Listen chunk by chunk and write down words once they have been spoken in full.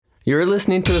You're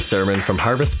listening to a sermon from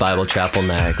Harvest Bible Chapel,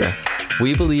 Niagara.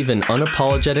 We believe in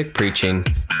unapologetic preaching,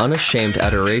 unashamed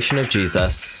adoration of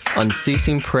Jesus,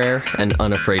 unceasing prayer, and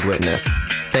unafraid witness.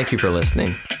 Thank you for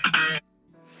listening.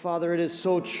 Father, it is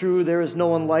so true. There is no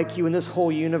one like you in this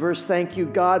whole universe. Thank you,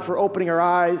 God, for opening our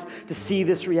eyes to see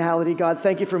this reality, God.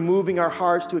 Thank you for moving our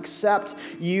hearts to accept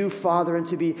you, Father, and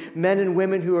to be men and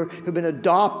women who've been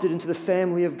adopted into the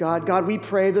family of God. God, we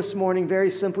pray this morning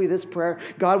very simply this prayer.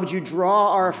 God, would you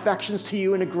draw our affections to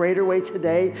you in a greater way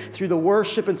today through the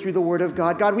worship and through the word of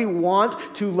God. God, we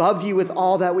want to love you with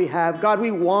all that we have. God, we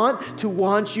want to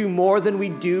want you more than we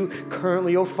do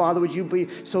currently. Oh, Father, would you be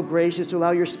so gracious to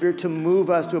allow your Spirit to move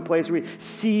us to a place where we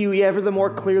see you ever the more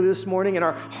clearly this morning, and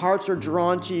our hearts are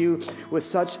drawn to you with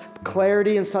such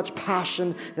clarity and such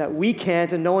passion that we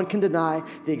can't and no one can deny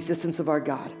the existence of our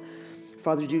God.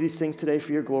 Father, do these things today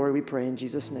for your glory, we pray in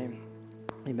Jesus' name.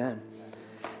 Amen.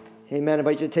 Amen. I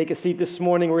invite you to take a seat this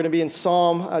morning. We're going to be in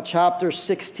Psalm chapter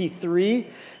 63.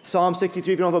 Psalm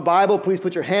 63. If you don't have a Bible, please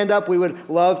put your hand up. We would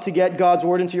love to get God's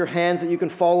word into your hands that you can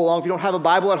follow along. If you don't have a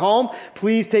Bible at home,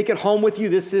 please take it home with you.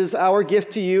 This is our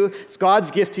gift to you. It's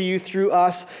God's gift to you through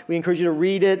us. We encourage you to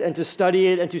read it and to study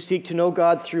it and to seek to know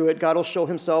God through it. God will show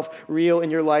himself real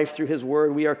in your life through his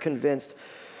word. We are convinced.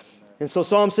 And so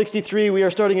Psalm 63, we are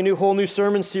starting a whole new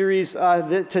sermon series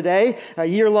today. A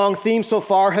year-long theme so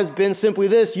far has been simply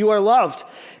this: you are loved.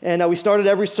 And we started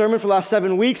every sermon for the last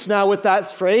 7 weeks now with that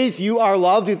phrase, you are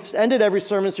loved. We've ended every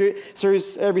sermon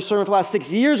series, every sermon for the last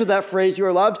 6 years with that phrase, you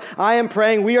are loved. I am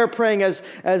praying, we are praying as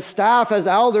staff, as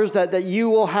elders, that you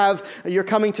will you're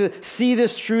coming to see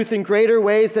this truth in greater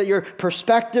ways, that your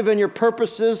perspective and your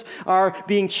purposes are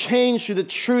being changed through the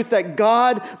truth that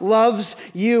God loves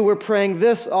you. We're praying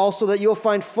this also, that you'll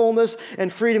find fullness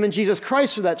and freedom in Jesus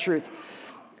Christ for that truth.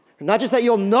 Not just that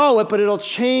you'll know it, but it'll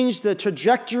change the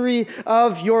trajectory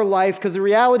of your life, because the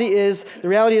reality is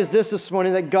this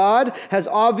morning, that God has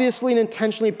obviously and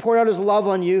intentionally poured out his love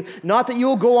on you, not that you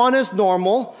will go on as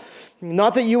normal,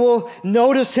 not that you will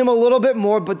notice him a little bit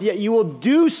more, but that you will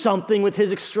do something with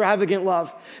his extravagant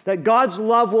love, that God's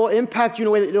love will impact you in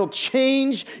a way that it'll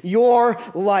change your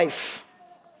life.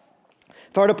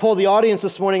 If I were to poll the audience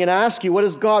this morning and ask you, what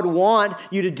does God want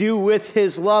you to do with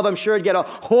his love? I'm sure I'd get a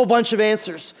whole bunch of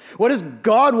answers. What does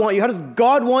God want you? How does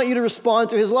God want you to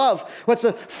respond to his love? What's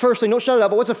the first thing? Don't shut it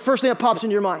up, but what's the first thing that pops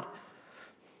into your mind?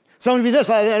 Some would be this: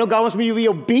 I know God wants me to be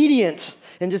obedient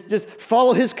and just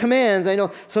follow his commands. I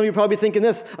know some of you are probably thinking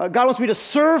this: God wants me to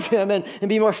serve him and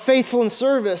be more faithful in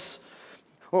service.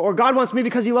 Or God wants me,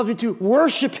 because he loves me, to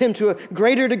worship him to a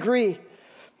greater degree.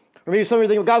 Or maybe some of you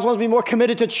think, well, God wants me to be more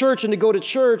committed to church and to go to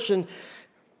church. And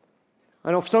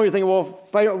I know some of you think, well,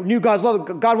 if I knew God's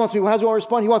love, God wants me, how does he want to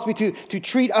respond? He wants me to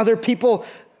treat other people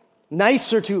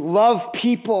nicer, to love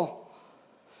people,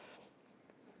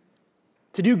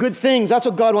 to do good things. That's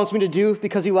what God wants me to do,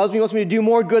 because he loves me. He wants me to do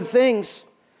more good things.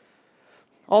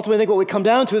 Ultimately, I think what we come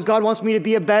down to is God wants me to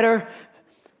be a better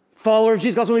follower of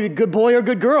Jesus. God wants me to be a good boy or a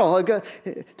good girl,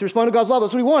 to respond to God's love.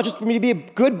 That's what he wants, just for me to be a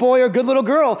good boy or a good little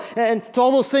girl. And to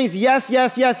all those things, yes,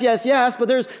 but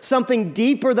there's something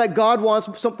deeper that God wants,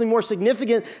 something more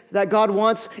significant that God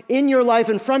wants in your life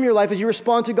and from your life as you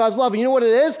respond to God's love. And you know what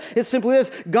it is? It's simply this: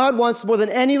 God wants, more than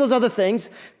any of those other things,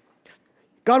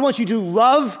 God wants you to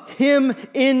love him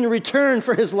in return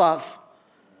for his love.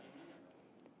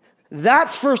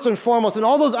 That's first and foremost, and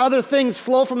all those other things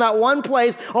flow from that one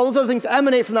place. All those other things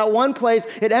emanate from that one place.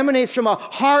 It emanates from a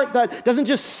heart that doesn't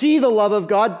just see the love of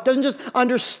God, doesn't just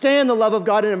understand the love of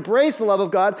God and embrace the love of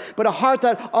God, but a heart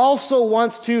that also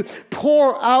wants to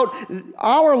pour out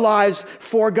our lives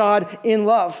for God in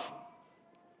love.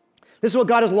 This is what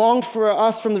God has longed for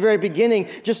us from the very beginning.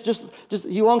 Just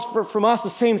he longs from us the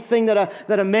same thing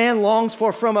that a man longs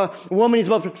for from a woman he's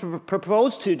about to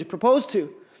propose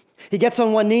to. He gets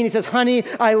on one knee and he says, honey,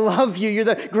 I love you. You're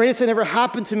the greatest thing that ever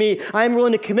happened to me. I'm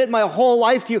willing to commit my whole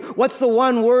life to you. What's the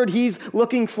one word he's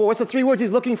looking for? What's the 3 words he's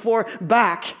looking for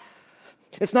back?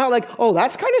 It's not like, oh,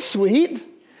 that's kind of sweet.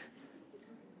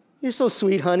 You're so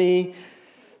sweet, honey.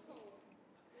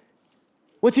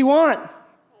 What's he want?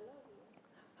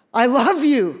 I love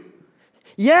you.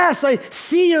 Yes, I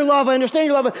see your love, I understand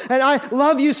your love, and I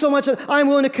love you so much that I'm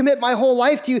willing to commit my whole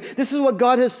life to you. This is what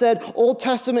God has said, Old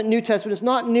Testament, New Testament. It's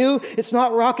not new, it's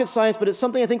not rocket science, but it's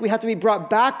something I think we have to be brought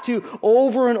back to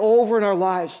over and over in our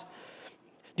lives.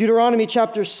 Deuteronomy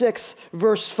chapter 6,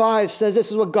 verse 5 says this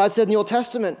is what God said in the Old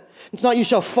Testament. It's not, you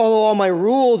shall follow all my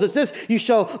rules. It's this, you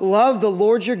shall love the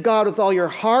Lord your God with all your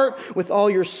heart, with all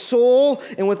your soul,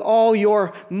 and with all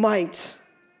your might.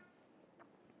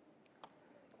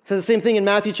 says the same thing in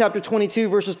Matthew chapter 22,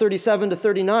 verses 37 to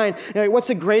 39. What's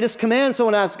the greatest command?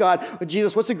 Someone asked God,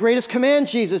 Jesus, what's the greatest command,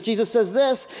 Jesus? Jesus says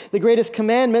this, the greatest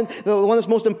commandment, the one that's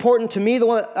most important to me, the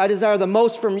one that I desire the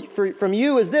most from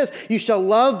you is this: you shall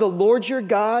love the Lord your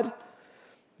God,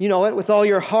 you know it, with all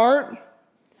your heart,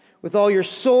 with all your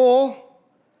soul,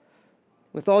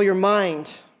 with all your mind.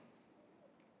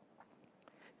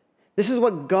 This is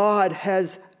what God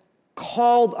has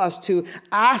called us to,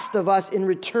 asked of us in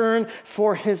return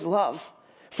for his love.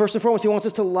 First and foremost, he wants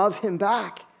us to love him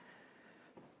back.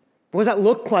 What does that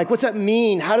look like? What's that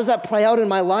mean? How does that play out in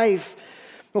my life?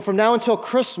 Well, from now until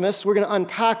Christmas, we're going to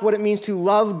unpack what it means to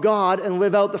love God and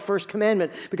live out the first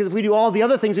commandment. Because if we do all the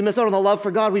other things, we miss out on the love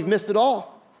for God, we've missed it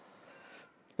all.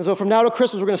 And so from now to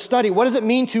Christmas, we're going to study, what does it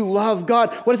mean to love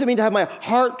God? What does it mean to have my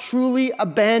heart truly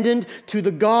abandoned to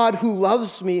the God who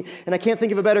loves me? And I can't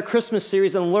think of a better Christmas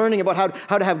series than learning about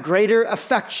how to have greater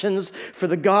affections for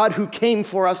the God who came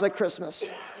for us at Christmas.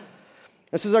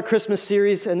 This is our Christmas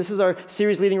series, and this is our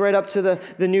series leading right up to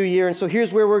the new year. And so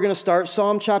here's where we're going to start,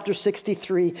 Psalm chapter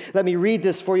 63. Let me read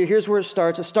this for you. Here's where it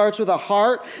starts. It starts with a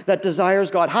heart that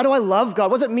desires God. How do I love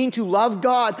God? What does it mean to love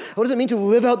God? What does it mean to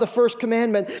live out the first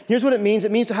commandment? Here's what it means.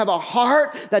 It means to have a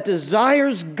heart that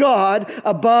desires God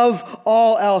above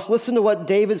all else. Listen to what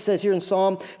David says here in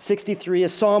Psalm 63, a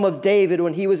psalm of David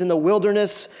when he was in the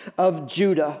wilderness of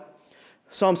Judah.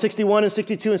 Psalm 61 and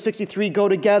 62 and 63 go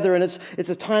together, and it's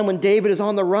a time when David is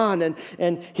on the run,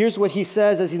 and here's what he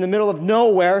says as he's in the middle of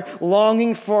nowhere,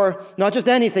 longing for not just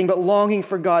anything, but longing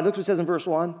for God. Look what it says in verse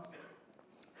 1.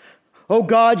 "O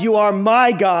God, you are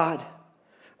my God.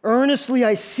 Earnestly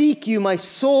I seek you. My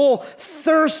soul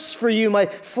thirsts for you. My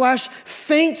flesh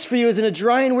faints for you as in a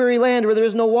dry and weary land where there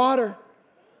is no water.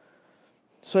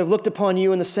 So I've looked upon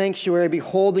you in the sanctuary,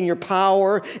 beholding your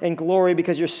power and glory,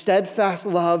 because your steadfast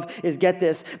love is," get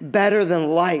this, "better than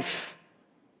life.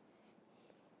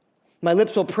 My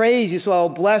lips will praise you, so I will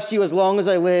bless you as long as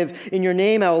I live. In your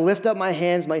name I will lift up my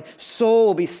hands. My soul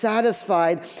will be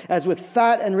satisfied as with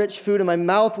fat and rich food, and my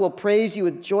mouth will praise you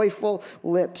with joyful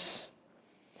lips.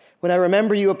 When I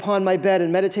remember you upon my bed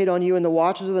and meditate on you in the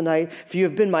watches of the night, for you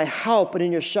have been my help, and in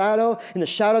the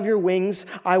shadow of your wings,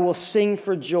 I will sing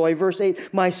for joy." Verse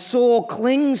 8, "My soul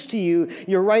clings to you.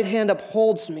 Your right hand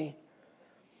upholds me.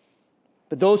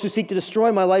 But those who seek to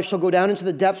destroy my life shall go down into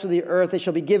the depths of the earth. They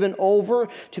shall be given over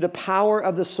to the power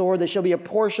of the sword. They shall be a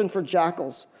portion for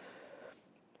jackals.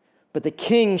 But the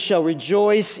king shall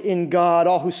rejoice in God.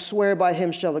 All who swear by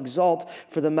him shall exult,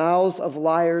 for the mouths of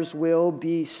liars will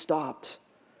be stopped."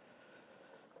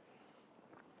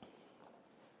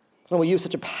 Oh, you have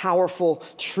such a powerful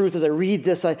truth. As I read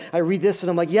this, I read this and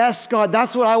I'm like, yes, God,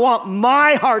 that's what I want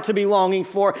my heart to be longing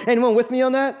for. Anyone with me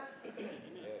on that?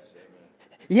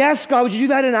 Yes, God, would you do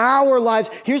that in our lives?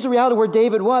 Here's the reality where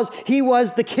David was. He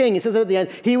was the king. It says at the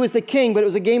end, he was the king, but it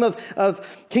was a game of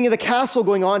king of the castle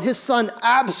going on. His son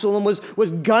Absalom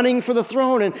was gunning for the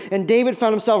throne, and David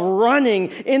found himself running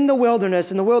in the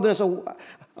wilderness,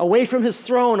 away from his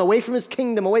throne, away from his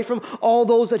kingdom, away from all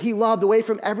those that he loved, away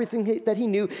from everything that he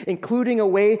knew, including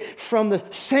away from the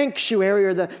sanctuary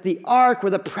or the ark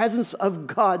where the presence of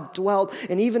God dwelt.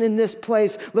 And even in this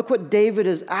place, look what David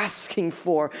is asking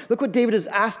for. Look what David is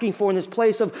asking for in this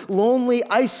place of lonely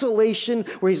isolation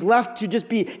where he's left to just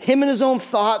be him and his own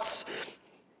thoughts,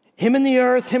 him and the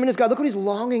earth, him and his God. Look what he's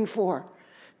longing for.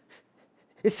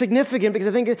 It's significant because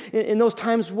I think in those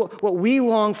times what we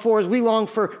long for is we long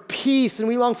for peace and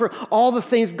we long for all the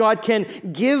things God can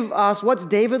give us. What's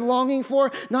David longing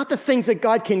for? Not the things that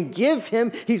God can give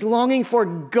him. He's longing for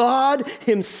God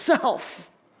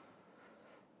himself.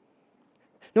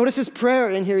 Notice his prayer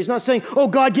in here. He's not saying, "Oh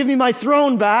God, give me my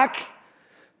throne back.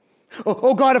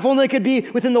 Oh God, if only I could be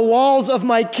within the walls of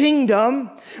my kingdom.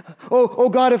 Oh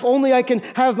God, if only I can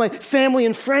have my family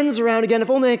and friends around again. If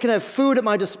only I can have food at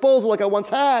my disposal like I once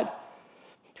had.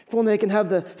 If only I can have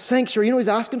the sanctuary." You know what he's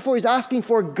asking for? He's asking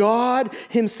for God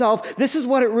himself. This is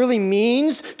what it really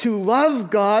means to love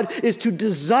God, is to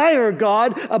desire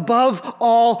God above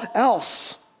all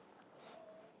else.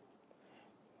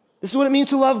 This is what it means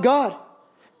to love God.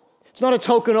 It's not a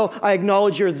token, "Oh, I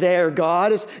acknowledge you're there,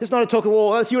 God." It's not a token,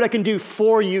 "Well, let's see what I can do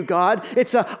for you, God."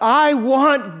 It's I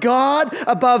want God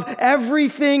above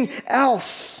everything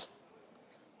else.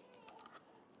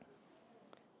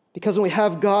 Because when we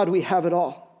have God, we have it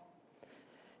all.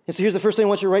 And so here's the first thing I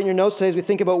want you to write in your notes today as we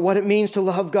think about what it means to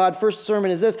love God. First sermon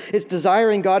is this: it's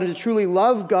desiring God, and to truly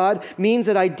love God means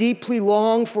that I deeply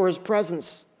long for his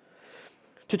presence.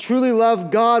 To truly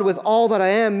love God with all that I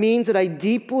am means that I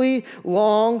deeply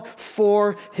long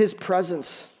for his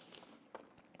presence.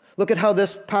 Look at how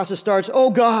this passage starts.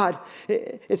 Oh God.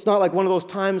 It's not like one of those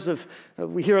times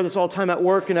we hear this all the time at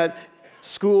work and at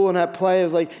school and at play.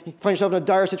 It's like you find yourself in a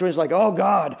dire situation. It's like, oh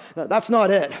God. That's not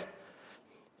it.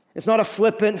 It's not a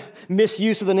flippant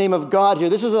misuse of the name of God here.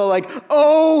 This is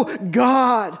oh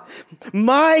God,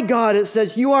 my God. It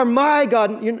says, you are my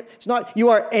God. It's not you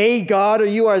are a God or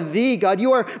you are the God.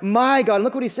 You are my God. And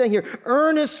look what he's saying here.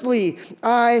 Earnestly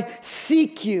I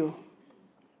seek you.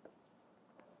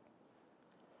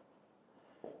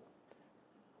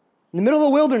 In the middle of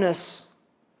the wilderness,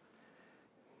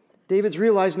 David's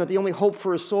realizing that the only hope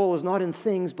for his soul is not in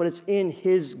things, but it's in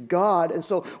his God. And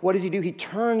so what does he do? He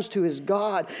turns to his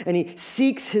God and he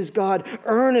seeks his God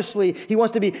earnestly. He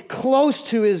wants to be close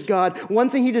to his God. One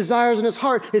thing he desires in his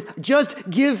heart is just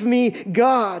give me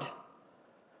God.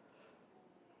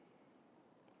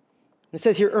 It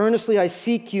says here, earnestly I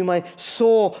seek you. My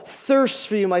soul thirsts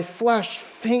for you. My flesh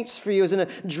faints for you as in a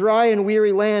dry and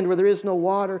weary land where there is no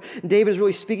water. And David is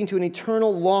really speaking to an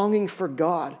eternal longing for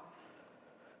God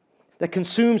that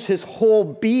consumes his whole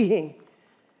being.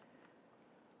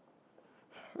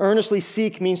 Earnestly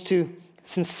seek means to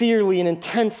sincerely and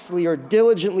intensely or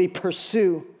diligently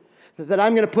pursue. That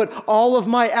I'm going to put all of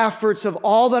my efforts of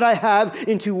all that I have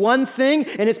into one thing,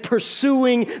 and it's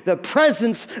pursuing the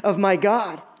presence of my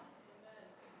God.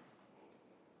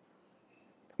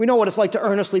 We know what it's like to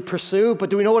earnestly pursue, but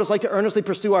do we know what it's like to earnestly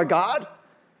pursue our God?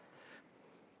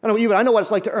 I don't know about you, but I know what it's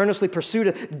like to earnestly pursue,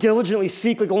 to diligently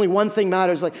seek, like only one thing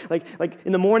matters. Like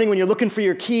in the morning when you're looking for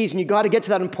your keys and you got to get to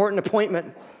that important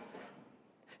appointment.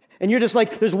 And you're just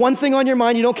like, there's one thing on your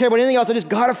mind, you don't care about anything else, I just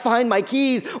got to find my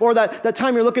keys. Or that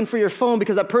time you're looking for your phone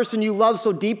because that person you love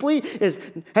so deeply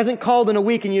hasn't called in a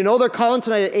week and you know they're calling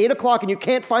tonight at 8 o'clock and you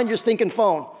can't find your stinking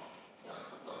phone.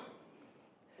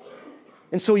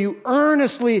 And so you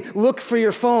earnestly look for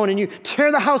your phone and you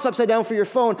tear the house upside down for your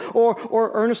phone,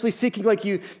 or earnestly seeking like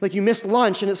you missed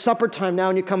lunch and it's supper time now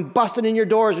and you come busting in your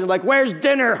doors and you're like, where's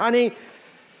dinner, honey?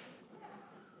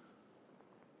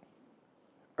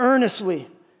 Earnestly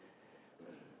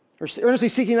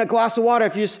seeking that glass of water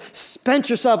after you just spent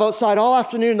yourself outside all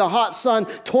afternoon in the hot sun,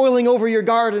 toiling over your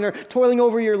garden or toiling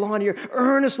over your lawn. You're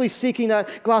earnestly seeking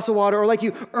that glass of water. Or like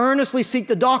you earnestly seek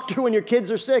the doctor when your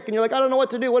kids are sick and you're like, I don't know what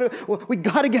to do. We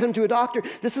got to get them to a doctor.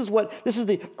 This is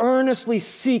the earnestly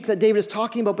seek that David is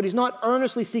talking about, but he's not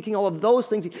earnestly seeking all of those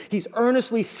things. He's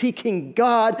earnestly seeking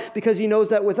God because he knows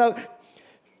that without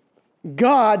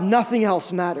God, nothing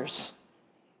else matters.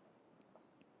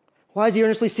 Why is he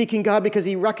earnestly seeking God? Because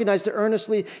he recognized to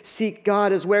earnestly seek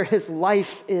God is where his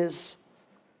life is.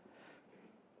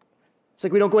 It's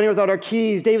like we don't go anywhere without our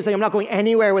keys. David's saying, I'm not going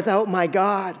anywhere without my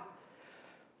God.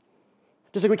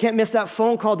 Just like we can't miss that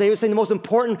phone call, David's saying the most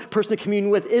important person to commune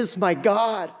with is my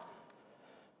God.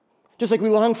 Just like we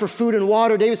long for food and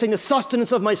water, David's saying the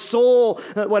sustenance of my soul,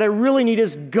 what I really need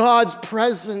is God's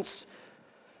presence.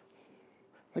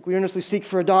 Like we earnestly seek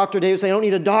for a doctor, David saying, I don't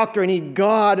need a doctor, I need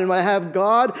God. And when I have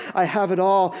God, I have it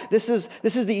all. This is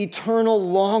the eternal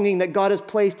longing that God has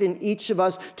placed in each of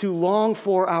us to long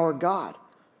for our God.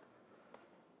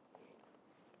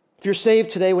 If you're saved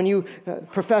today, when you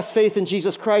profess faith in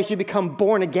Jesus Christ, you become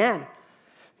born again.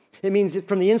 It means that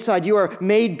from the inside, you are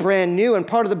made brand new. And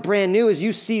part of the brand new is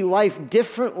you see life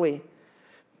differently.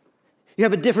 You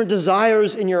have different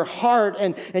desires in your heart,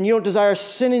 and you don't desire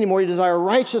sin anymore, you desire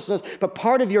righteousness. But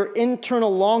part of your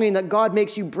internal longing that God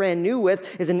makes you brand new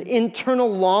with is an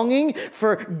internal longing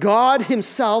for God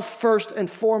himself first and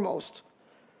foremost.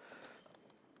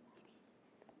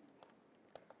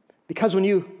 Because when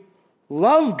you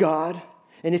love God,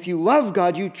 and if you love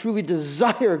God, you truly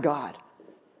desire God.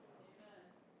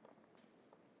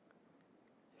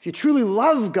 If you truly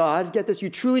love God, get this, you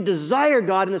truly desire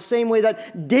God in the same way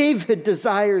that David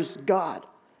desires God.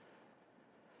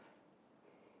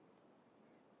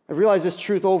 I've realized this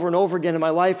truth over and over again in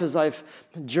my life as I've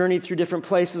journeyed through different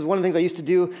places. One of the things I used to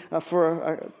do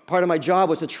for part of my job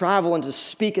was to travel and to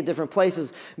speak at different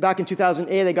places. Back in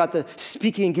 2008, I got the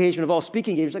speaking engagement of all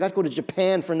speaking engagements. I got to go to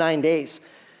Japan for 9 days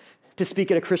to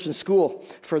speak at a Christian school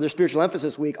for their spiritual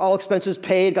emphasis week. All expenses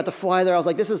paid, got to fly there. I was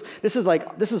like, this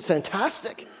is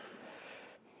fantastic.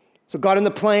 So got in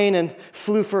the plane and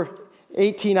flew for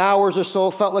 18 hours or so.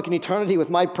 Felt like an eternity with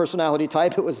my personality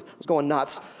type. I was going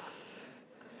nuts.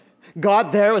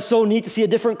 Got there. It was so neat to see a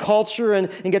different culture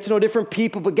and get to know different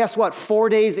people. But guess what? 4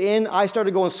 days in, I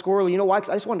started going squirrely. You know why? Because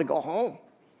I just wanted to go home.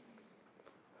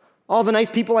 All the nice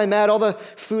people I met, all the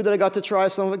food that I got to try,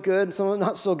 some of it good, some of it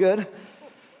not so good.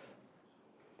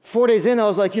 4 days in, I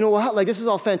was like, you know what? Like, this is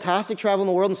all fantastic, traveling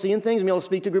the world and seeing things, and being able to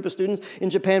speak to a group of students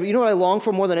in Japan. But you know what I long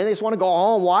for more than anything? I just want to go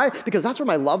home. Why? Because that's where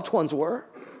my loved ones were.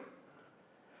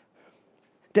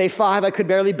 Day 5, I could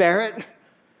barely bear it.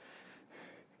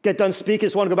 Get done speaking,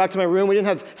 just want to go back to my room. We didn't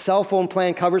have cell phone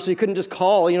plan coverage, so you couldn't just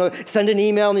call, send an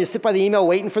email, and you sit by the email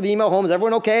waiting for the email home. Is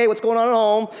everyone okay? What's going on at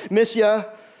home? Miss ya.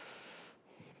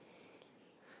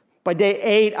 By day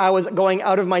 8, I was going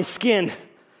out of my skin.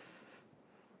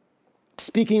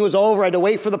 Speaking was over. I had to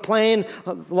wait for the plane.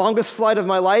 Longest flight of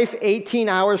my life, 18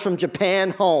 hours from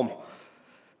Japan home.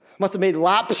 Must have made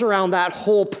laps around that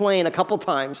whole plane a couple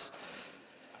times.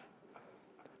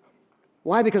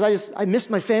 Why? Because I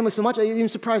missed my family so much. It even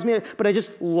surprised me. But I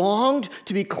just longed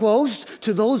to be close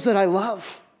to those that I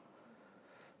love.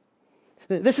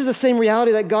 This is the same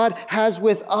reality that God has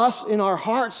with us in our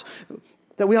hearts,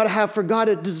 that we ought to have for God,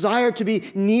 a desire to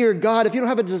be near God. If you don't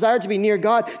have a desire to be near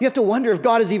God, you have to wonder if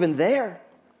God is even there.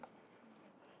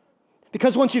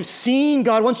 Because once you've seen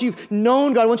God, once you've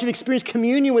known God, once you've experienced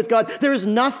communion with God, there is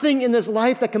nothing in this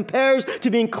life that compares to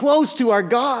being close to our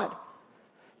God.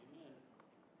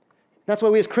 That's why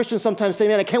we as Christians sometimes say,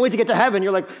 man, I can't wait to get to heaven.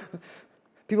 You're like,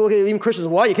 people look at even Christians,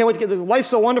 what? You can't wait to get to life's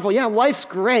so wonderful. Yeah, life's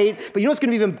great, but you know what's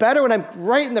going to be even better when I'm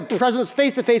right in the presence,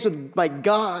 face to face with my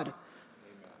God.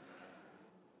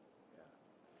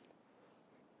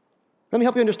 Let me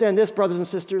help you understand this, brothers and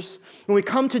sisters. When we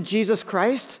come to Jesus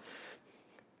Christ,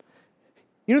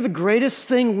 the greatest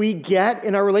thing we get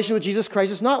in our relationship with Jesus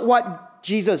Christ is not what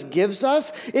Jesus gives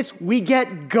us, it's we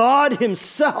get God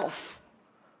himself.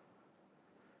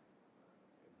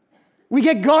 We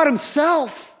get God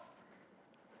himself.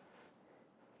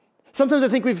 Sometimes I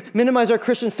think we've minimized our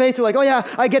Christian faith to like, oh yeah,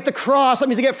 I get the cross. That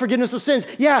means I get forgiveness of sins.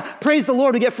 Yeah, praise the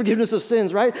Lord, we get forgiveness of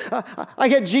sins, right? I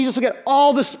get Jesus, we get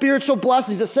all the spiritual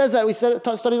blessings. It says that. We studied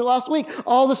it last week.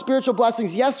 All the spiritual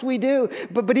blessings. Yes, we do.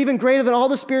 But even greater than all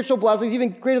the spiritual blessings, even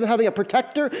greater than having a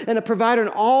protector and a provider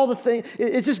and all the things,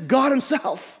 it's just God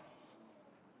himself.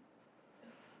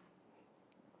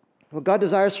 What God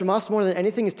desires from us more than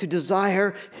anything is to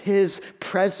desire his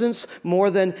presence more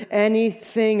than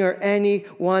anything or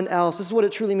anyone else. This is what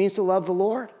it truly means to love the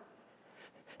Lord.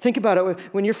 Think about it.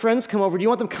 When your friends come over, do you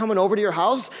want them coming over to your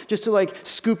house just to like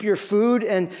scoop your food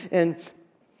and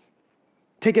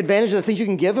take advantage of the things you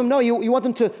can give them? No, you want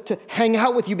them to hang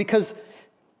out with you because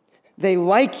they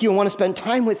like you and want to spend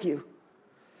time with you.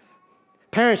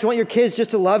 Parents, you want your kids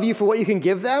just to love you for what you can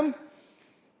give them?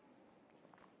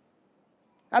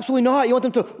 Absolutely not. You want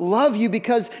them to love you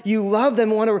because you love them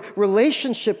and want a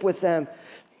relationship with them.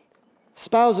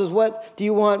 Spouses, what do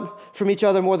you want from each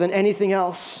other more than anything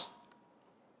else?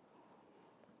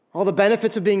 All the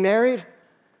benefits of being married?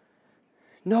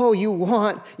 No, you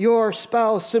want your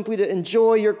spouse simply to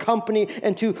enjoy your company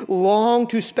and to long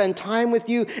to spend time with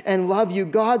you and love you.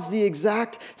 God's the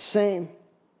exact same.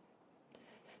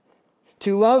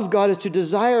 To love God is to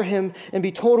desire him and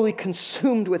be totally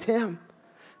consumed with him.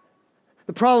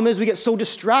 The problem is we get so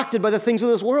distracted by the things of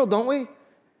this world, don't we?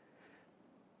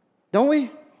 Don't we?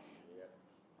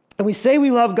 And we say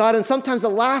we love God, and sometimes the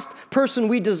last person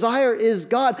we desire is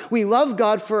God. We love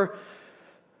God for,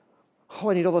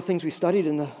 I need all the things we studied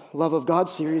in the Love of God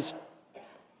series.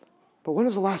 But when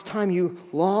was the last time you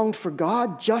longed for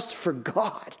God just for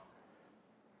God?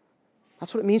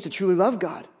 That's what it means to truly love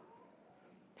God.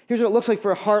 Here's what it looks like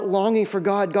for a heart longing for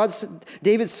God.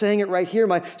 David's saying it right here.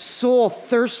 My soul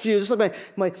thirsts for you. Just like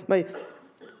my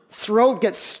throat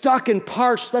gets stuck and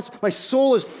parched. My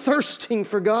soul is thirsting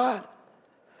for God.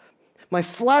 My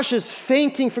flesh is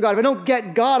fainting for God. If I don't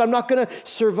get God, I'm not going to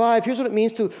survive. Here's what it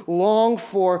means to long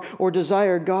for or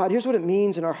desire God. Here's what it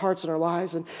means in our hearts and our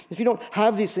lives. And if you don't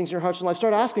have these things in your hearts and lives,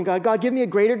 start asking God, God, give me a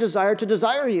greater desire to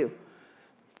desire you.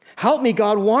 Help me,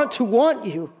 God, want to want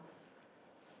you.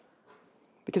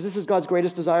 Because this is God's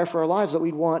greatest desire for our lives, that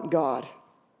we'd want God.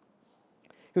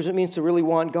 Here's what it means to really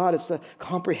want God. It's to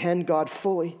comprehend God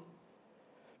fully.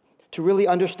 To really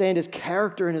understand his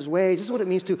character and his ways. This is what it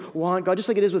means to want God, just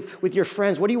like it is with your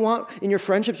friends. What do you want in your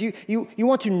friendships? You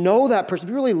want to know that person.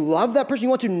 If you really love that person, you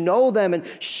want to know them and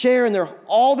share in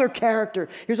all their character.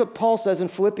 Here's what Paul says in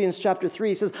Philippians chapter 3.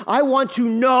 He says, I want to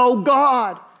know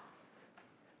God.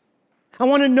 I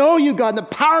want to know you, God, and the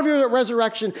power of your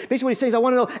resurrection. Basically what he's saying is I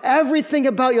want to know everything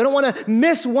about you. I don't want to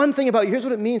miss one thing about you. Here's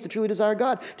what it means to truly desire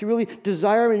God, to really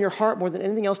desire him in your heart more than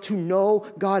anything else, to know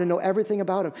God and know everything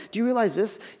about him. Do you realize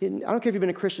this? I don't care if you've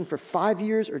been a Christian for 5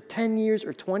 years or 10 years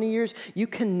or 20 years. You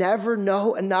can never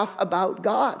know enough about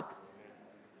God.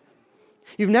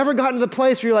 You've never gotten to the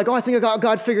place where you're like, oh, I think I got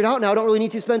God figured out now. I don't really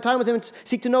need to spend time with him and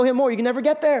seek to know him more. You can never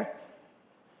get there.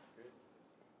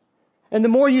 And the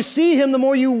more you see him, the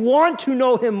more you want to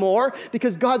know him more,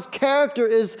 because God's character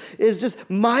is just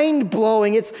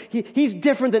mind-blowing. He's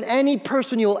different than any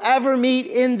person you'll ever meet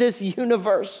in this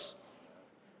universe.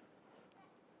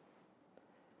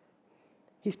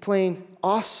 He's playing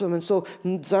awesome. And so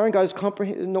desiring God is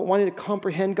wanting to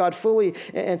comprehend God fully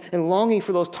and longing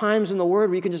for those times in the Word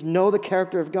where you can just know the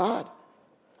character of God.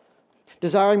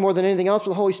 Desiring more than anything else for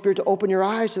the Holy Spirit to open your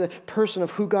eyes to the person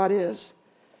of who God is.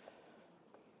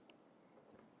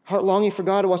 Heart longing for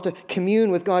God who wants to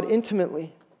commune with God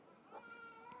intimately.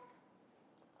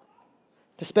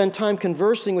 To spend time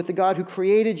conversing with the God who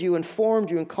created you and formed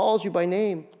you and calls you by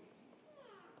name.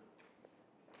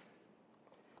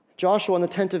 Joshua in the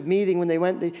tent of meeting, when they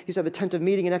used to have a tent of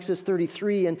meeting in Exodus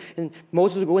 33, and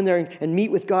Moses would go in there and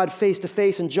meet with God face to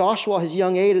face. And Joshua, his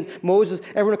young age, Moses,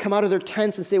 everyone would come out of their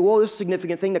tents and say, whoa, this is a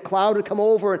significant thing. The cloud would come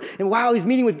over, and wow, he's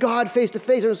meeting with God face to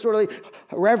face. It was sort of like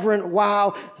reverent,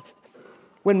 wow.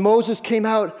 When Moses came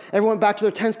out, everyone went back to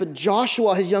their tents, but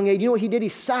Joshua, his young age, you know what he did? He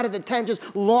sat at the tent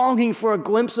just longing for a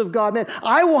glimpse of God. Man,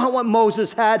 I want what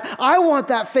Moses had. I want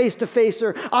that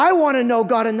face-to-facer. I want to know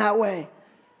God in that way.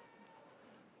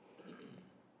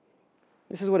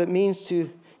 This is what it means to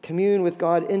commune with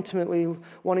God intimately,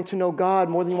 wanting to know God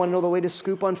more than you want to know the latest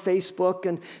scoop on Facebook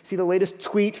and see the latest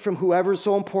tweet from whoever is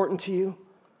so important to you.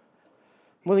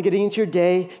 More than getting into your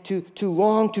day, to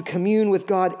long to commune with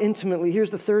God intimately. Here's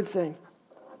the third thing.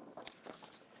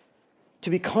 To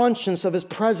be conscious of His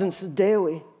presence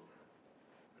daily.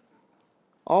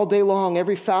 All day long,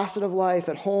 every facet of life,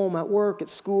 at home, at work, at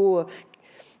school,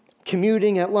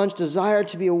 commuting, at lunch, desire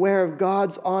to be aware of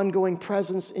God's ongoing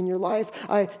presence in your life.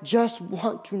 I just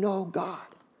want to know God.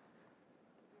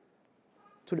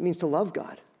 That's what it means to love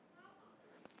God.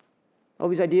 All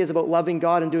these ideas about loving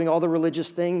God and doing all the religious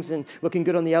things and looking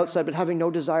good on the outside, but having no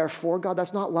desire for God,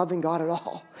 that's not loving God at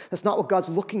all. That's not what God's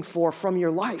looking for from your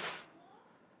life.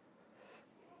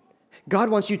 God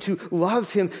wants you to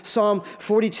love Him. Psalm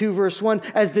 42, verse 1,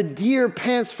 as the deer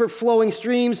pants for flowing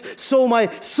streams, so my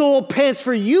soul pants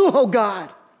for you, O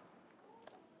God.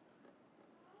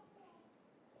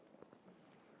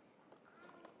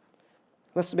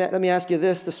 Let me ask you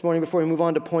this morning before we move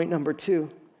on to point number 2.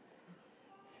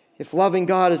 If loving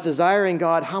God is desiring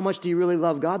God, how much do you really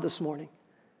love God this morning?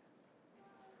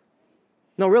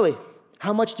 No, really,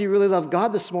 how much do you really love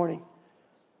God this morning?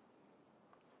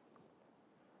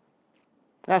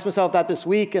 I asked myself that this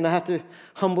week, and I have to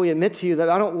humbly admit to you that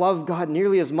I don't love God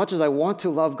nearly as much as I want to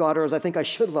love God or as I think I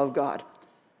should love God.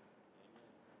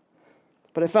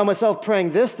 But I found myself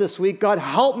praying this week, God,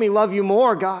 help me love you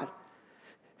more, God.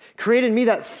 Create in me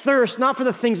that thirst, not for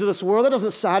the things of this world. That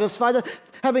doesn't satisfy.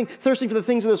 Thirsting for the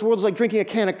things of this world is like drinking a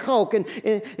can of Coke, and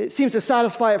it seems to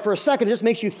satisfy it for a second. It just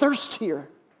makes you thirstier.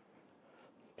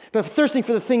 But thirsting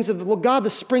for the things of God, the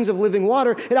springs of living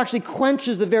water, it actually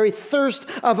quenches the very thirst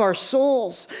of our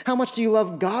souls. How much do you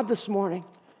love God this morning?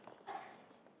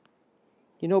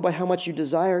 You know by how much you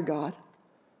desire God.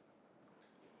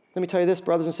 Let me tell you this,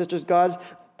 brothers and sisters, God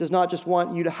does not just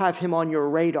want you to have Him on your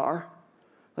radar.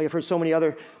 Like I've heard so many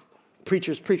other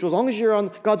preachers preach, well, as long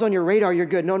as God's on your radar, you're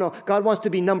good. No, God wants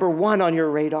to be number one on your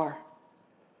radar.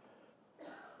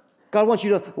 God wants you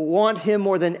to want Him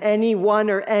more than anyone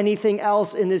or anything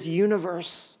else in this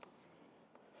universe.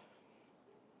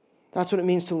 That's what it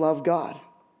means to love God.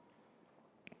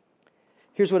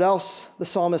 Here's what else the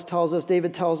psalmist tells us,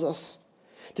 David tells us.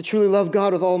 To truly love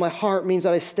God with all my heart means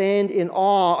that I stand in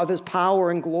awe of His power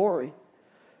and glory.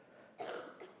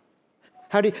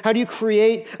 How do you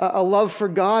create a love for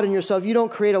God in yourself? You don't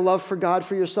create a love for God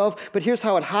for yourself, but here's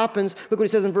how it happens. Look what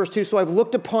he says in verse 2. So I've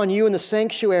looked upon you in the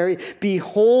sanctuary,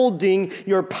 beholding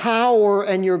your power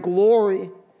and your glory.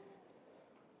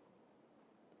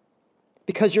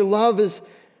 Because your love is,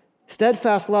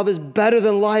 steadfast love is better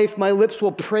than life, my lips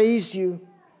will praise you.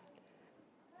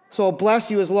 So I'll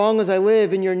bless you as long as I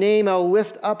live. In your name I'll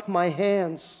lift up my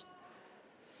hands.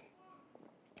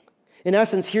 In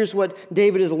essence, here's what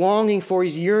David is longing for.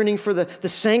 He's yearning for the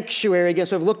sanctuary again.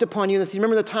 So I've looked upon you.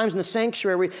 Remember the times in the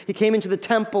sanctuary where he came into the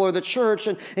temple or the church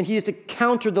and he used to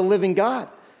encounter the living God.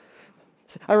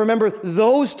 I remember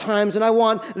those times, and I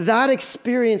want that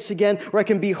experience again where I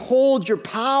can behold your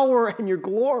power and your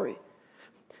glory.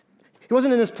 He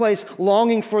wasn't in this place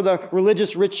longing for the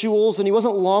religious rituals, and he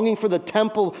wasn't longing for the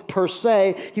temple per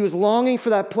se. He was longing for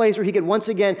that place where he could once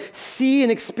again see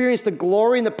and experience the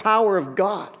glory and the power of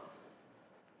God.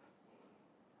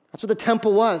 That's what the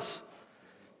temple was.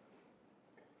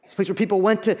 It's a place where people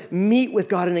went to meet with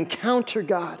God and encounter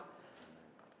God,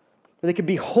 where they could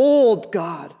behold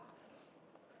God.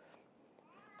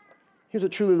 Here's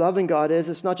what truly loving God is.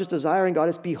 It's not just desiring God,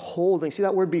 it's beholding. See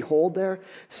that word behold there?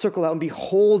 Circle out and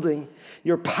beholding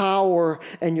your power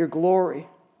and your glory.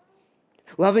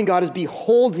 Loving God is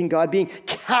beholding God, being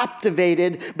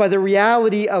captivated by the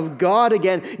reality of God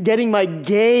again, getting my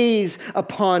gaze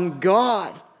upon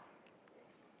God.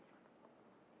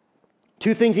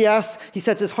 Two things he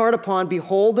sets his heart upon: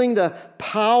 beholding the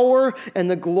power and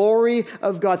the glory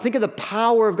of God. Think of the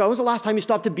power of God. When was the last time you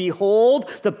stopped to behold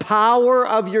the power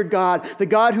of your God? The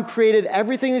God who created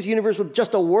everything in this universe with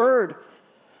just a word.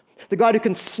 The God who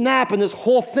can snap and this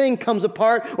whole thing comes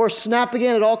apart, or snap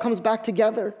again, it all comes back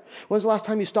together. When was the last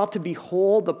time you stopped to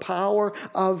behold the power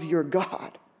of your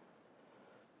God?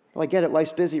 Well, I get it.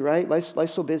 Life's busy, right?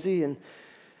 Life's so busy, and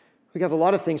we have a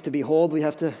lot of things to behold. We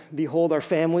have to behold our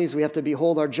families. We have to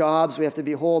behold our jobs. We have to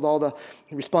behold all the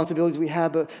responsibilities we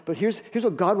have. But here's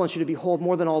what God wants you to behold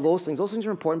more than all those things. Those things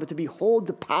are important, but to behold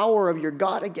the power of your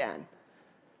God again.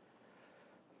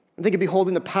 I think of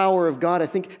beholding the power of God. I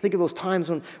think of those times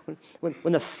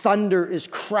when the thunder is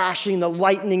crashing, the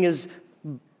lightning is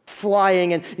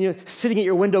flying, and sitting at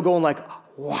your window going like,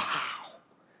 wow.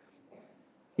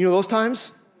 You know those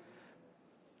times?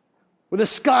 Where the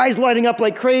sky's lighting up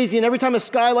like crazy, and every time a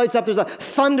sky lights up, there's a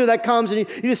thunder that comes, and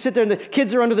you just sit there, and the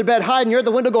kids are under their bed hiding, and you're at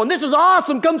the window going, this is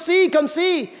awesome, come see, come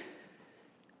see.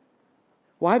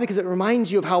 Why? Because it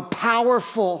reminds you of how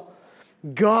powerful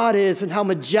God is and how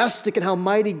majestic and how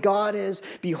mighty God is,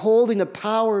 beholding the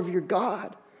power of your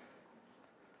God.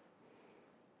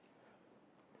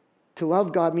 To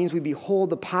love God means we behold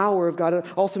the power of God. It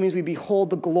also means we behold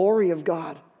the glory of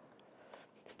God.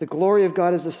 The glory of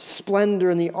God is the splendor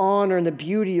and the honor and the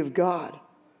beauty of God.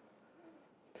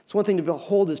 It's one thing to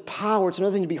behold his power. It's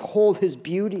another thing to behold his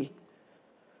beauty.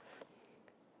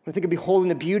 When I think of beholding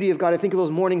the beauty of God, I think of those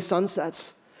morning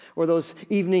sunsets or those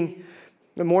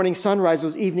morning sunrise,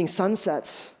 those evening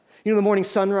sunsets. The morning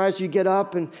sunrise, you get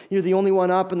up and you're the only one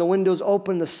up and the window's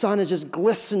open. The sun is just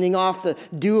glistening off the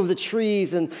dew of the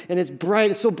trees and it's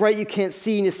bright. It's so bright you can't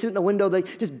see, and you sit in the window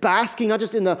just basking, not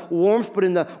just in the warmth, but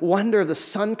in the wonder of the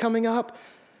sun coming up.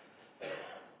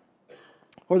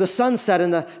 Or the sunset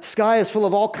and the sky is full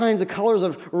of all kinds of colors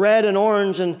of red and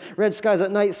orange, and red skies at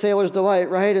night, sailor's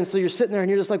delight, right? And so you're sitting there and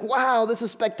you're just like, wow, this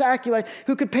is spectacular.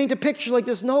 Who could paint a picture like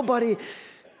this? Nobody.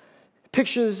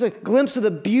 Picture this, a glimpse of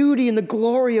the beauty and the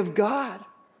glory of God.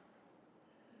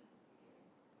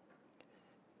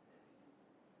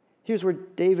 Here's where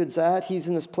David's at. He's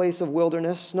in this place of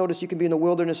wilderness. Notice you can be in the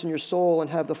wilderness in your soul and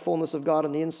have the fullness of God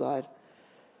on the inside.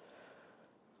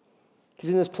 He's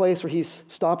in this place where he's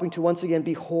stopping to once again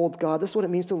behold God. This is what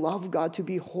it means to love God, to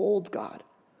behold God.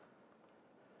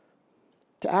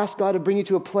 To ask God to bring you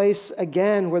to a place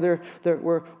again where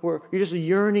you're just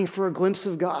yearning for a glimpse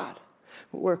of God.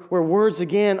 Where words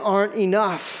again aren't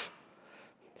enough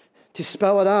to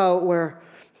spell it out, where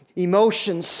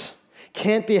emotions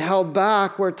can't be held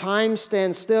back, where time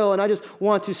stands still, and I just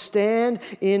want to stand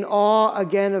in awe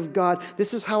again of God.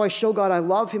 This is how I show God I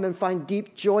love him and find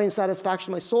deep joy and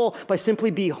satisfaction in my soul, by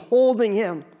simply beholding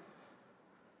him.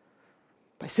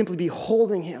 By simply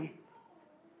beholding him.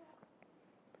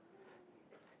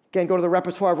 Again, go to the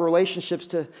repertoire of relationships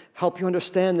to help you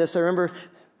understand this. I remember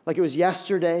like it was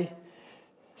yesterday,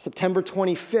 September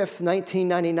 25th,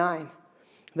 1999.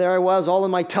 There I was, all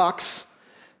in my tux,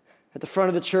 at the front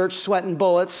of the church, sweating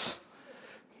bullets,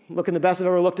 looking the best I've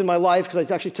ever looked in my life, because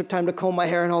I actually took time to comb my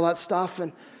hair and all that stuff.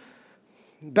 And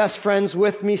best friends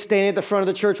with me, standing at the front of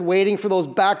the church, waiting for those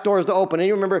back doors to open. And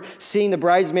you remember seeing the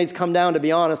bridesmaids come down, to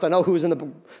be honest. I know who was in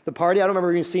the party. I don't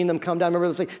remember even seeing them come down. I remember it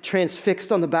was like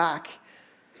transfixed on the back.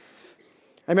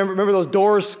 I remember those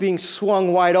doors being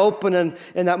swung wide open, and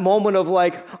that moment of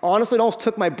like, honestly, it almost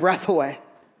took my breath away.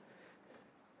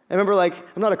 I remember like,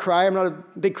 I'm not a crier, I'm not a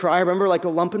big crier. I remember like the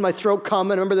lump in my throat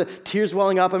coming. I remember the tears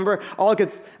welling up. I remember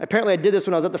apparently I did this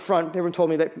when I was at the front. Everyone told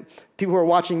me that people who were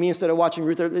watching me instead of watching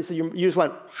Ruth, they said, you just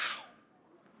went, wow.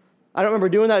 I don't remember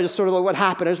doing that. I just sort of like, what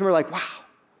happened? I just remember like, wow.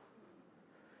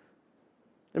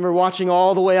 I remember watching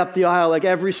all the way up the aisle, like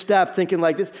every step, thinking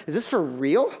like, is this for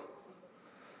real?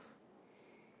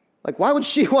 Like, why would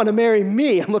she want to marry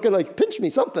me? I'm looking like, pinch me,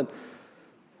 something.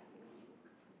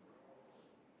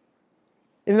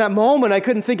 In that moment, I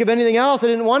couldn't think of anything else. I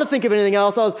didn't want to think of anything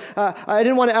else. I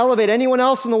didn't want to elevate anyone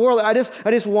else in the world. I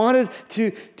just wanted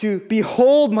to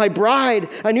behold my bride.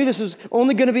 I knew this was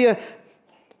only going to be a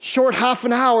short half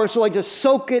an hour, so like just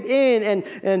soak it in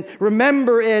and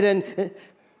remember it. And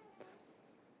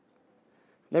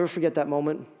never forget that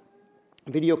moment.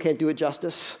 Video can't do it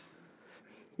justice.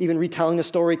 Even retelling the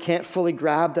story can't fully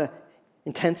grab the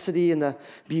intensity and the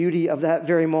beauty of that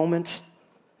very moment.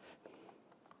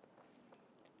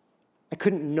 I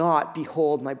couldn't not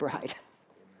behold my bride.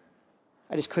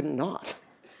 I just couldn't not.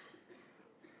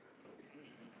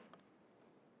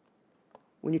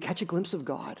 When you catch a glimpse of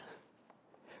God,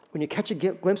 when you catch a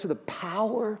glimpse of the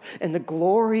power and the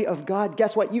glory of God,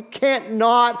 guess what? You can't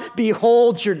not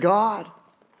behold your God.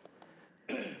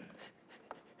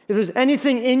 If there's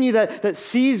anything in you that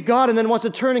sees God and then wants to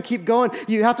turn and keep going,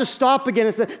 you have to stop again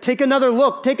and say, take another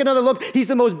look, take another look. He's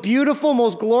the most beautiful,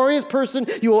 most glorious person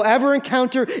you will ever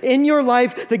encounter in your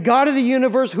life, the God of the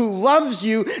universe who loves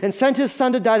you and sent his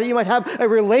son to die that you might have a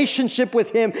relationship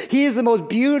with him. He is the most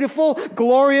beautiful,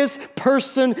 glorious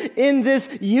person in this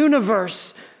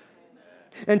universe.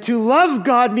 And to love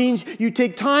God means you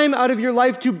take time out of your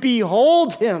life to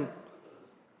behold him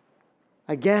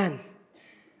again.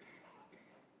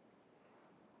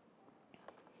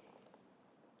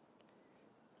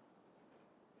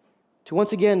 To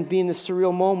once again be in this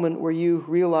surreal moment where you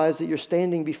realize that you're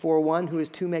standing before one who is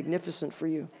too magnificent for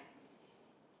you.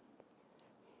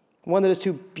 One that is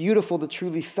too beautiful to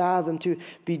truly fathom, to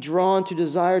be drawn, to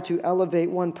desire to elevate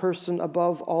one person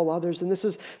above all others. And this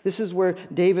is where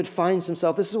David finds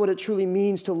himself. This is what it truly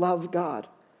means to love God.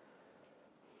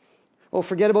 Oh,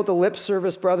 forget about the lip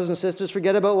service, brothers and sisters.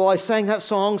 Forget about, well, I sang that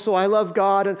song, so I love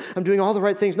God, and I'm doing all the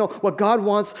right things. No, what God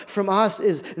wants from us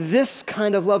is this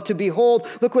kind of love to behold.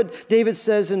 Look what David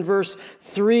says in verse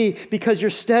 3, because your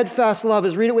steadfast love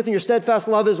is, read it with me, your steadfast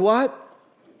love is what?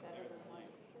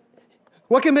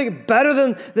 What can make it better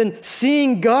than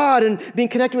seeing God and being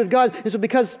connected with God? And so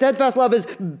because steadfast love is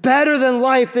better than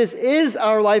life, this is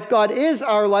our life. God is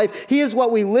our life. He is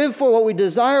what we live for, what we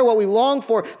desire, what we long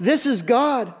for. This is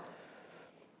God.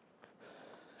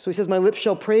 So he says, my lips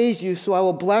shall praise you, so I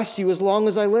will bless you as long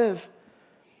as I live.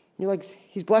 And you're like,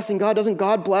 he's blessing God. Doesn't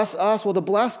God bless us? Well, to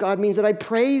bless God means that I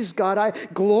praise God. I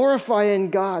glorify in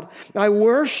God. I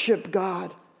worship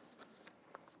God.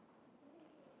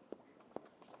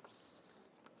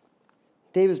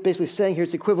 David's basically saying here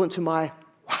it's equivalent to my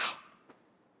wow.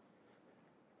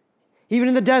 Even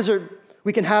in the desert,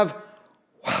 we can have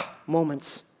wow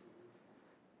moments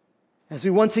as we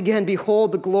once again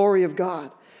behold the glory of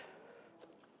God.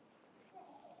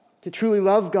 To truly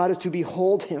love God is to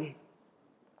behold him,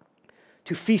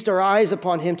 to feast our eyes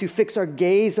upon him, to fix our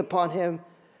gaze upon him,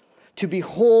 to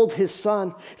behold his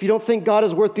son. If you don't think God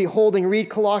is worth beholding, read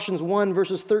Colossians 1,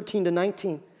 verses 13 to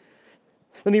 19.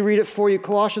 Let me read it for you.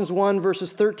 Colossians 1,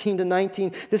 verses 13 to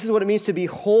 19. This is what it means to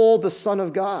behold the Son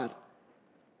of God.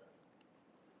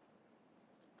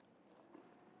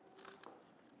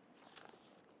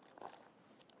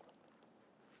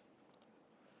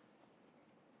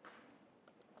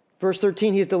 Verse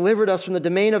 13, he has delivered us from the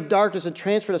domain of darkness and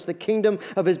transferred us to the kingdom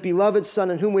of his beloved Son,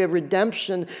 in whom we have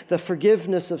redemption, the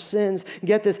forgiveness of sins.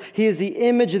 Get this, he is the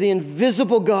image of the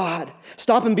invisible God.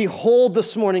 Stop and behold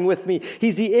this morning with me.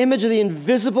 He's the image of the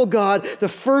invisible God, the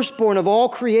firstborn of all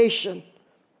creation.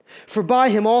 For by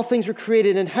him all things were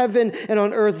created in heaven and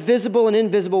on earth, visible and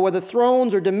invisible, whether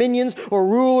thrones or dominions or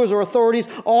rulers or authorities.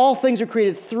 All things are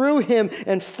created through him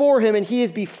and for him, and he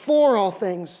is before all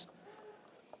things.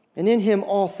 And in him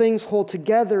all things hold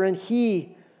together, and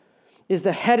he is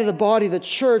the head of the body, the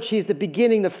church. He is the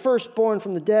beginning, the firstborn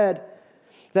from the dead,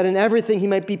 that in everything he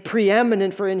might be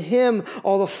preeminent. For in him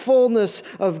all the fullness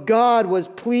of God was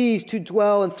pleased to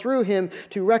dwell, and through him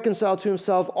to reconcile to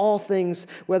himself all things,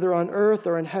 whether on earth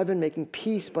or in heaven, making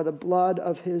peace by the blood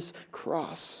of his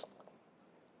cross.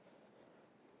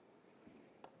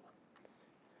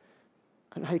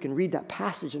 I don't know how you can read that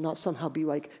passage and not somehow be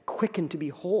like quickened to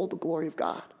behold the glory of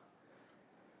God.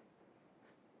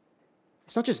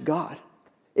 It's not just God.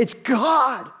 It's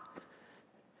God.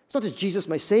 It's not just Jesus,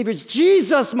 my Savior. It's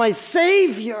Jesus, my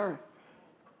Savior.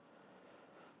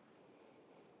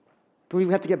 I believe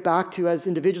we have to get back to, as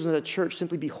individuals in the church,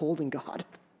 simply beholding God.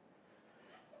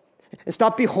 And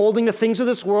stop beholding the things of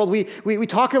this world. We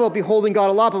talk about beholding God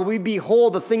a lot, but we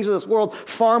behold the things of this world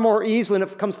far more easily, and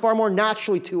it comes far more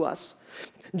naturally to us.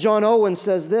 John Owen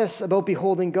says this about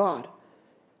beholding God.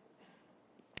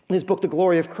 In his book, The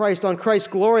Glory of Christ, on Christ's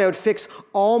glory I would fix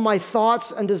all my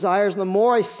thoughts and desires. And the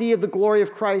more I see of the glory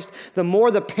of Christ, the more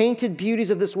the painted beauties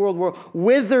of this world will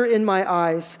wither in my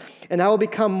eyes, and I will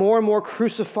become more and more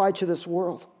crucified to this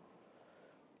world.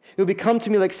 It will become to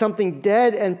me like something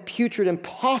dead and putrid,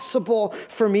 impossible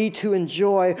for me to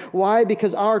enjoy. Why?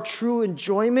 Because our true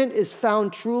enjoyment is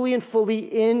found truly and fully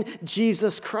in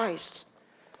Jesus Christ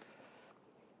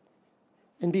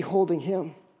and beholding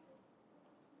him.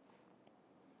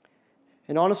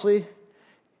 And honestly,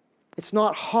 it's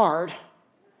not hard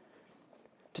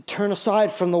to turn aside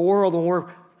from the world when we're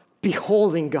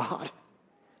beholding God.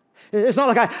 It's not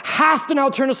like I have to now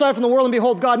turn aside from the world and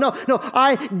behold God. No,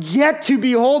 I get to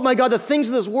behold my God. The things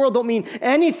of this world don't mean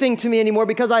anything to me anymore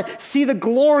because I see the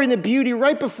glory and the beauty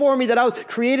right before me that I was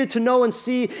created to know and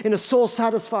see in a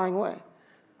soul-satisfying way.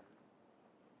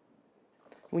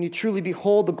 When you truly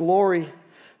behold the glory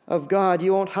of God,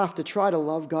 you won't have to try to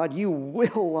love God. You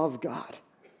will love God.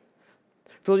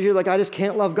 For those of you like, I just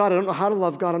can't love God. I don't know how to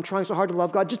love God. I'm trying so hard to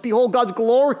love God. Just behold God's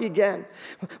glory again.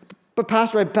 But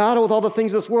pastor, I battle with all the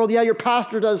things of this world. Yeah, your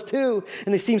pastor does too.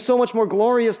 And they seem so much more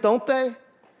glorious, don't they?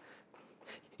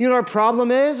 You know what our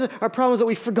problem is? Our problem is that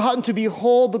we've forgotten to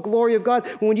behold the glory of God.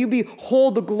 When you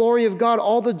behold the glory of God,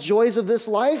 all the joys of this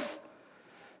life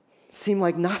seem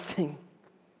like nothing.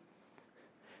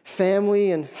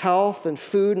 Family and health and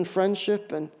food and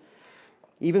friendship and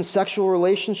even sexual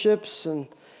relationships and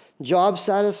job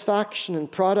satisfaction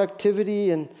and productivity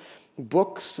and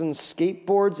books and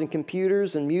skateboards and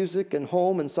computers and music and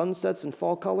home and sunsets and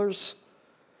fall colors.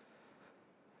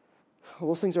 All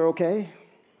those things are okay.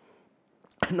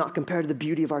 Not compared to the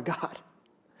beauty of our God.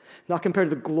 Not compared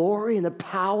to the glory and the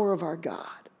power of our God.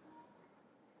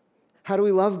 How do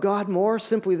we love God more?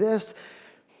 Simply this.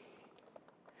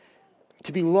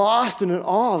 To be lost in an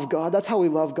awe of God. That's how we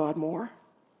love God more.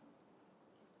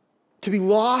 To be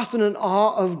lost in an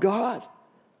awe of God.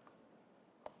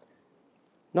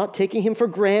 Not taking him for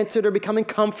granted or becoming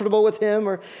comfortable with him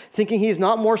or thinking he's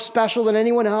not more special than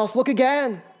anyone else. Look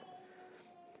again.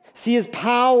 See his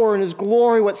power and his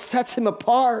glory, what sets him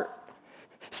apart.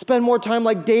 Spend more time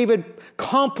like David,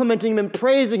 complimenting him and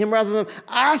praising him rather than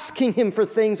asking him for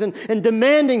things and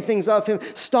demanding things of him.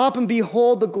 Stop and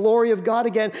behold the glory of God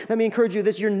again. Let me encourage you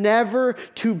this. You're never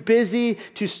too busy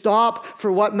to stop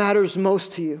for what matters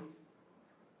most to you.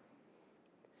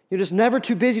 You're just never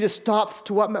too busy to stop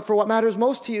for what matters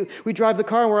most to you. We drive the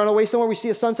car and we're on our way somewhere. We see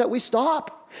a sunset, we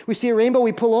stop. We see a rainbow,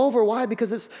 we pull over. Why?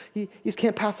 Because you just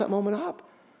can't pass that moment up.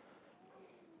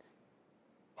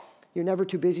 You're never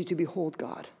too busy to behold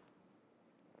God.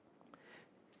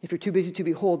 If you're too busy to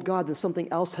behold God, then something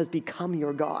else has become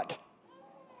your God.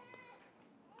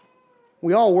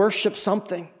 We all worship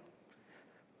something.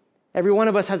 Every one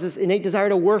of us has this innate desire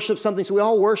to worship something, so we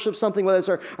all worship something, whether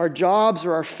it's our jobs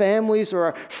or our families or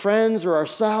our friends or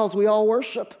ourselves, we all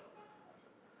worship.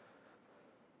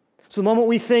 So the moment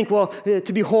we think, well,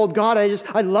 to behold God,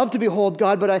 I'd love to behold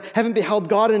God, but I haven't beheld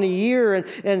God in a year, and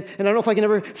I don't know if I can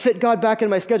ever fit God back into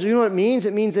my schedule. You know what it means?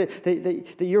 It means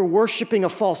that you're worshiping a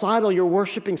false idol. You're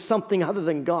worshiping something other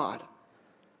than God.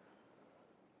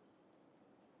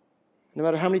 No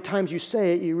matter how many times you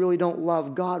say it, you really don't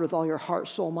love God with all your heart,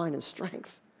 soul, mind, and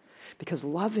strength. Because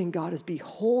loving God is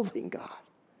beholding God.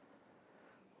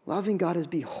 Loving God is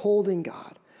beholding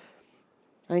God.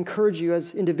 I encourage you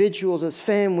as individuals, as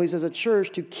families, as a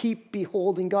church to keep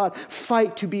beholding God.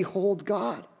 Fight to behold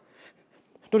God.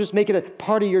 Don't just make it a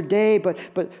part of your day, but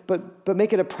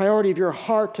make it a priority of your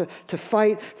heart to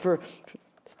fight for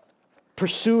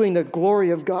pursuing the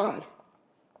glory of God.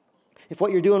 If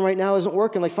what you're doing right now isn't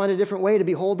working, like find a different way to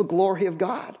behold the glory of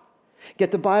God.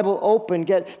 Get the Bible open,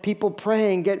 get people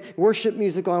praying, get worship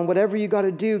music on, whatever you got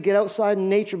to do, get outside in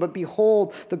nature, but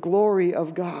behold the glory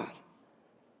of God.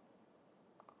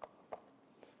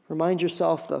 Remind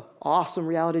yourself the awesome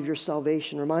reality of your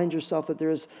salvation. Remind yourself that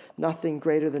there is nothing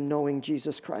greater than knowing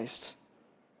Jesus Christ.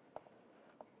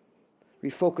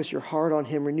 Refocus your heart on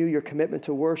him, renew your commitment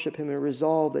to worship him, and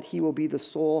resolve that he will be the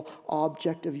sole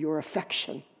object of your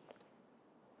affection.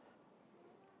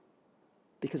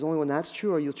 Because only when that's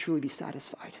true are you'll truly be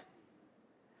satisfied.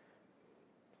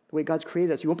 The way God's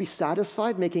created us, you won't be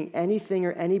satisfied making anything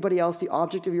or anybody else the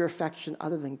object of your affection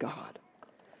other than God.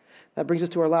 That brings us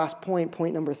to our last point,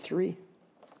 point number 3.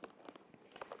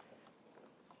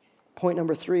 Point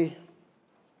number 3.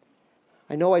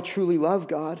 I know I truly love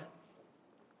God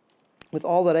with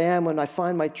all that I am when I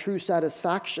find my true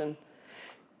satisfaction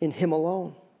in him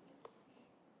alone.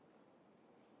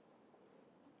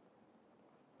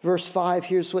 Verse 5,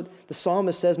 here's what the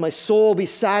psalmist says, my soul will be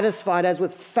satisfied as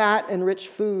with fat and rich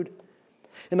food,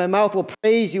 and my mouth will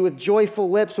praise you with joyful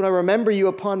lips when I remember you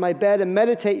upon my bed and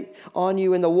meditate on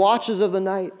you in the watches of the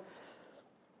night.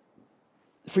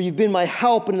 For you've been my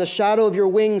help, and in the shadow of your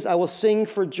wings I will sing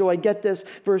for joy. Get this,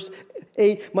 verse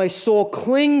 8, my soul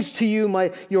clings to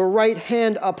you, your right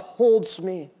hand upholds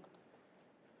me.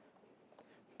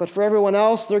 But for everyone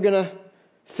else, they're going to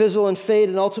fizzle and fade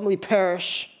and ultimately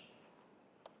perish.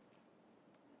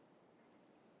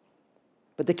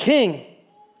 But the king,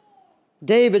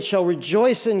 David, shall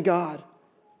rejoice in God,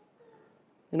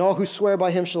 and all who swear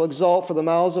by him shall exult, for the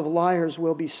mouths of liars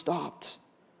will be stopped.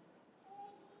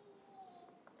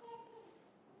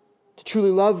 To truly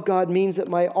love God means that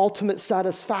my ultimate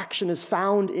satisfaction is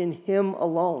found in him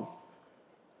alone.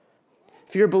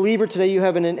 If you're a believer today, you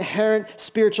have an inherent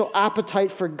spiritual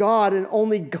appetite for God, and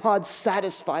only God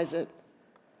satisfies it.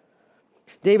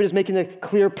 David is making a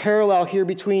clear parallel here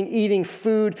between eating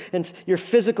food and your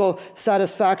physical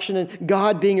satisfaction and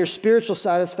God being your spiritual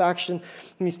satisfaction.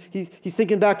 And he's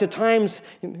thinking back to times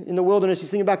in the wilderness. He's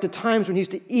thinking back to times when he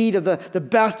used to eat of the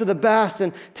best of the best.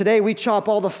 And today we chop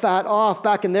all the fat off.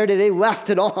 Back in their day, they left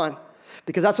it on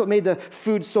because that's what made the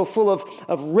food so full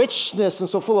of richness and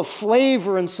so full of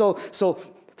flavor and so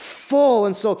full.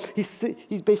 And so he's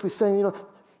basically saying,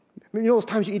 those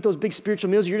times you eat those big spiritual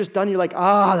meals, you're just done, you're like,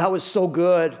 that was so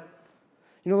good.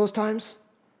 You know those times?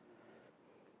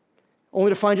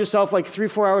 Only to find yourself like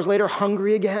 3-4 hours later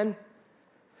hungry again.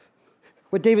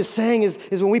 What David's saying is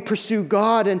when we pursue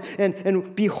God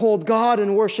and behold God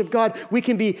and worship God, we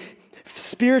can be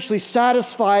spiritually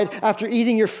satisfied after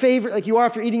eating your favorite, like you are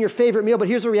after eating your favorite meal. But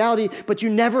here's the reality, but you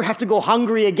never have to go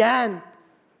hungry again.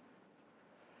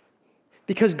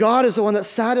 Because God is the one that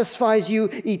satisfies you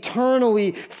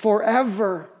eternally,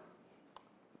 forever.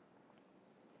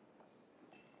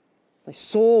 My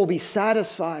soul will be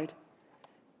satisfied.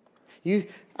 You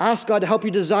ask God to help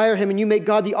you desire Him, and you make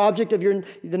God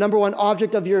the number one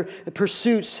object of your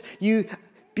pursuits. You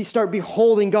start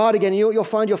beholding God again, and you'll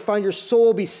find your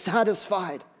soul be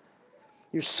satisfied.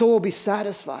 Your soul will be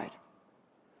satisfied.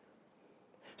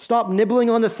 Stop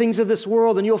nibbling on the things of this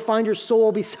world and you'll find your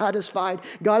soul be satisfied.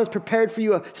 God has prepared for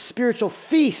you a spiritual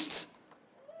feast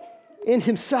in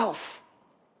Himself.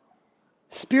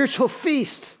 Spiritual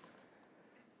feast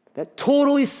that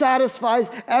totally satisfies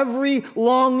every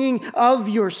longing of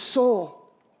your soul.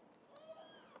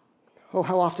 Oh,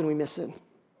 how often we miss it.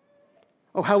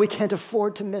 Oh, how we can't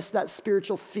afford to miss that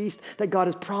spiritual feast that God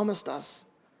has promised us.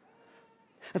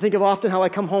 I think of often how I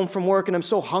come home from work and I'm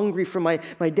so hungry from my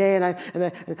day, and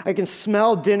I can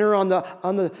smell dinner in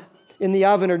the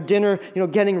oven, or dinner,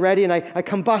 getting ready, and I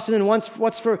come busting in. What's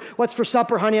for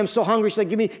supper, honey? I'm so hungry. She's like,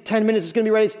 give me 10 minutes. It's going to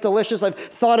be ready. It's delicious. I've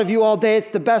thought of you all day. It's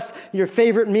the best, your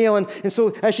favorite meal. And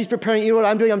so as she's preparing, what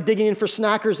I'm doing? I'm digging in for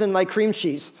Snackers and like cream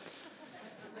cheese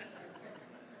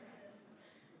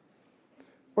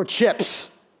or chips.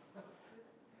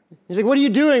 He's like, what are you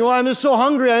doing? Well, I'm just so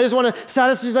hungry. I just want to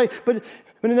satisfy. He's like, but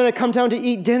then I come down to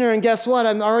eat dinner, and guess what?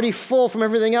 I'm already full from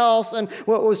everything else, and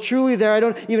what was truly there, I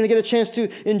don't even get a chance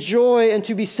to enjoy and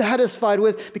to be satisfied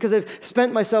with because I've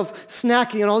spent myself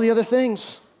snacking on all the other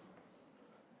things.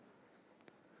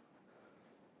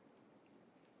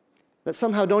 That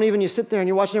somehow don't even, you sit there and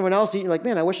you're watching everyone else eat, and you're like,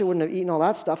 man, I wish I wouldn't have eaten all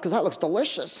that stuff because that looks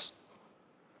delicious.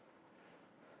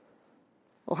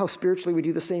 Oh, how spiritually we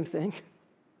do the same thing.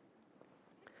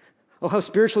 Oh, how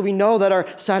spiritually we know that our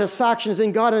satisfaction is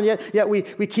in God, and yet we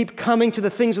keep coming to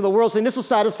the things of the world saying, this will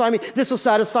satisfy me, this will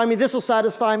satisfy me, this will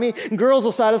satisfy me, and girls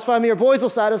will satisfy me, or boys will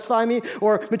satisfy me,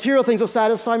 or material things will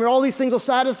satisfy me, or all these things will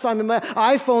satisfy me. My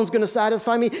iPhone's going to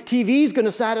satisfy me, TV's going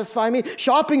to satisfy me,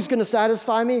 shopping's going to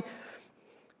satisfy me,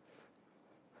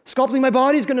 sculpting my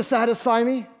body's going to satisfy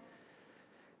me.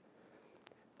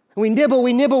 We nibble,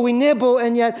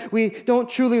 and yet we don't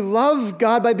truly love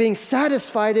God by being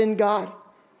satisfied in God.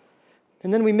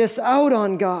 And then we miss out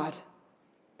on God.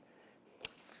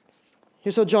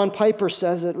 Here's how John Piper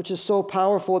says it, which is so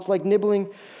powerful. It's like nibbling.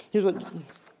 Here's what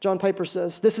John Piper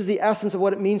says. This is the essence of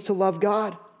what it means to love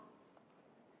God.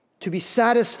 To be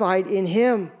satisfied in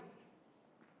Him.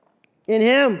 In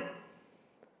Him.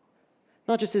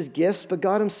 Not just His gifts, but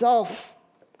God Himself.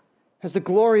 As the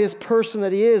glorious person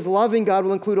that He is, loving God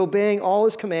will include obeying all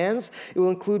His commands. It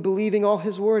will include believing all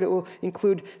His word. It will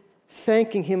include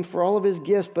thanking Him for all of His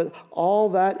gifts, but all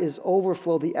that is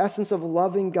overflow. The essence of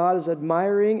loving God is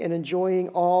admiring and enjoying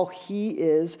all He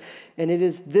is, and it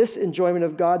is this enjoyment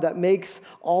of God that makes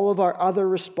all of our other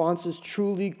responses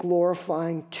truly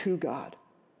glorifying to God.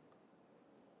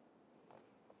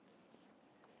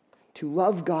 To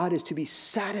love God is to be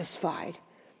satisfied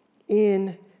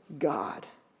in God.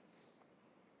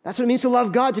 That's what it means to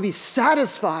love God, to be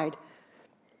satisfied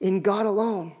in God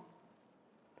alone.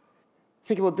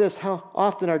 Think about this, how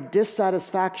often our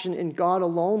dissatisfaction in God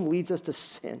alone leads us to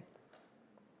sin.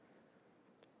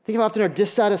 Think how often our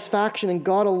dissatisfaction in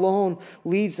God alone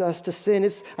leads us to sin.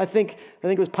 I think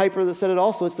it was Piper that said it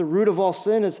also. It's the root of all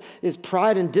sin is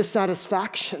pride and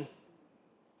dissatisfaction.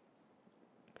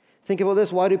 Think about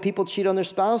this. Why do people cheat on their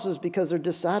spouses? Because they're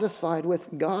dissatisfied with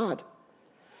God.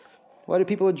 Why do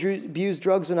people abuse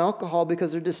drugs and alcohol?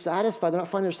 Because they're dissatisfied. They're not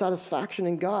finding their satisfaction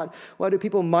in God. Why do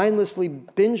people mindlessly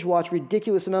binge watch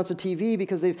ridiculous amounts of TV?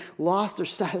 Because they've lost their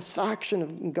satisfaction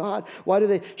in God. Why do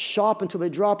they shop until they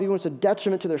drop, even when it's a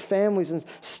detriment to their families, and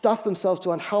stuff themselves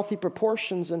to unhealthy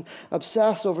proportions and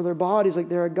obsess over their bodies like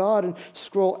they're a god and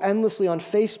scroll endlessly on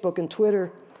Facebook and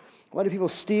Twitter? Why do people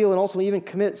steal and also even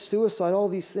commit suicide? All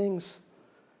these things.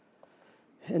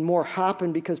 and more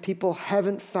happen because people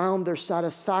haven't found their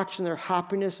satisfaction, their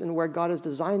happiness in where God has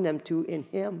designed them to in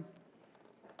Him.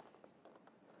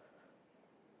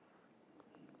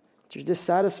 If you're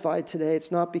dissatisfied today,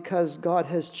 it's not because God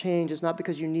has changed. It's not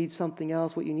because you need something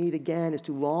else. What you need, again, is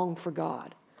to long for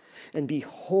God and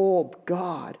behold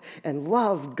God and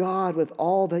love God with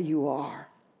all that you are.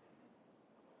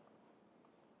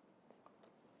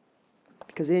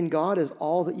 Because in God is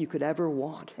all that you could ever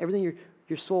want. Everything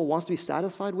your soul wants to be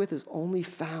satisfied with is only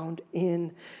found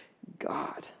in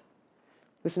God.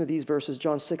 Listen to these verses,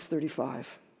 John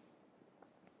 6:35.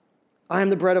 I am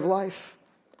the bread of life.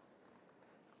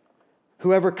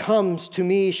 Whoever comes to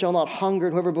me shall not hunger,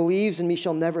 and whoever believes in me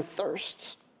shall never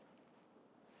thirst.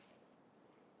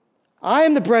 I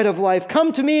am the bread of life.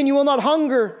 Come to me and you will not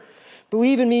hunger.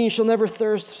 Believe in me and you shall never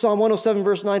thirst. Psalm 107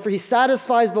 verse 9, for he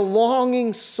satisfies the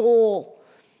longing soul,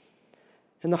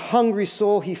 and the hungry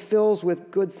soul he fills with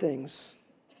good things.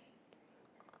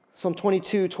 Psalm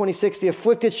 22:26, the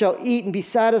afflicted shall eat and be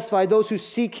satisfied. Those who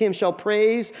seek him shall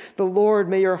praise the Lord.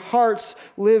 May your hearts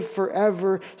live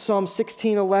forever. Psalm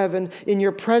 16:11, in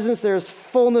your presence there is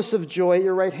fullness of joy. At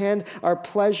your right hand are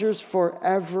pleasures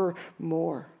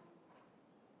forevermore.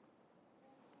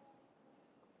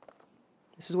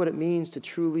 This is what it means to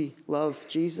truly love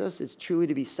Jesus. It's truly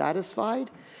to be satisfied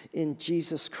in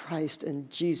Jesus Christ and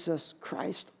Jesus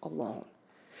Christ alone.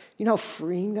 You know how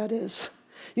freeing that is?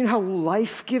 You know how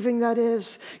life-giving that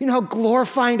is? You know how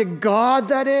glorifying to God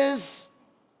that is?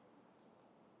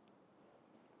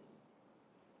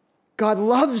 God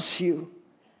loves you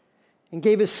and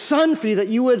gave his son for you that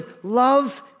you would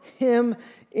love him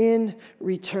in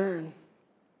return.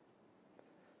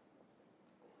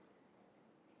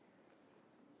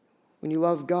 When you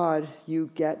love God,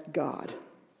 you get God.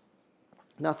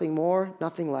 Nothing more,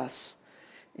 nothing less.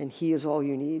 And he is all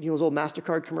you need. You know those old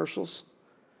MasterCard commercials?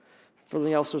 For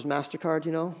everything else, there's MasterCard,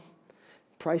 you know?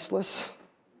 Priceless.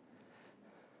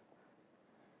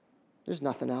 There's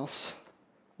nothing else.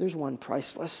 There's one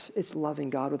priceless. It's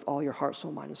loving God with all your heart,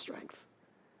 soul, mind, and strength.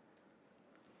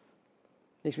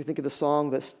 Makes me think of the song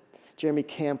that Jeremy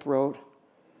Camp wrote.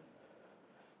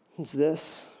 It's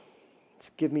this. It's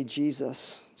Give Me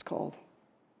Jesus, it's called.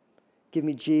 Give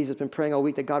me Jesus. I've been praying all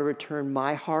week that God would return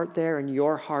my heart there and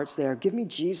your hearts there. Give me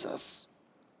Jesus.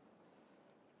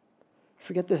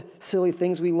 Forget the silly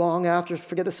things we long after.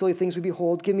 Forget the silly things we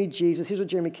behold. Give me Jesus. Here's what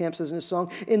Jeremy Camp says in his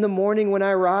song. In the morning when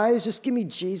I rise, just give me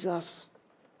Jesus.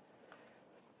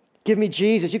 Give me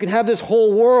Jesus. You can have this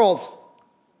whole world.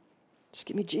 Just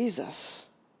give me Jesus.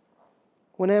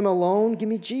 When I'm alone, give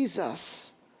me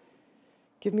Jesus.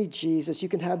 Give me Jesus. You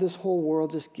can have this whole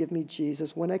world. Just give me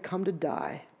Jesus. When I come to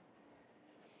die,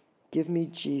 give me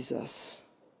Jesus.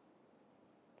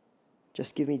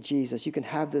 Just give me Jesus. You can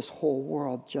have this whole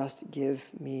world. Just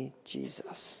give me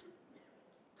Jesus.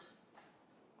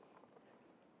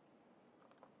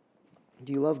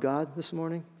 Do you love God this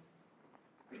morning?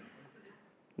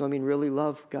 No, I mean really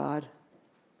love God.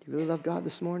 Do you really love God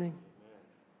this morning?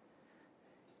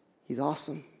 He's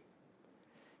awesome.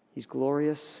 He's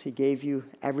glorious. He gave you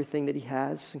everything that he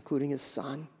has, including his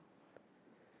son.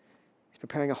 He's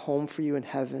preparing a home for you in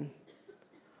heaven.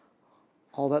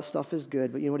 All that stuff is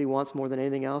good, but you know what he wants more than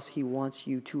anything else? He wants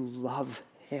you to love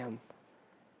him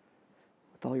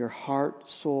with all your heart,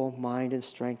 soul, mind, and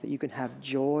strength, that you can have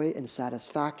joy and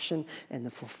satisfaction and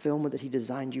the fulfillment that he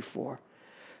designed you for.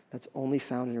 That's only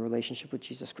found in a relationship with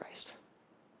Jesus Christ.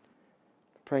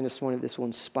 I'm praying this morning that this will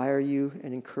inspire you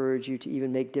and encourage you to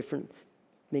even make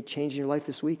change in your life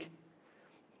this week.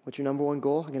 What's your number one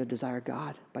goal? I'm going to desire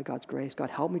God by God's grace. God,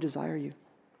 help me desire you.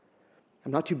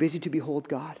 I'm not too busy to behold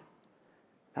God.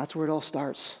 That's where it all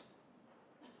starts.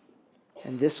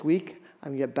 And this week,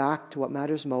 I'm going to get back to what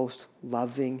matters most,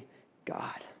 loving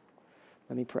God.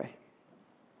 Let me pray.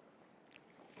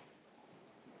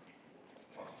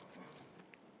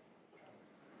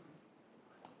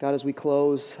 God, as we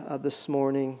close this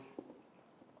morning,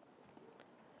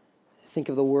 think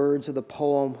of the words of a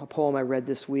poem I read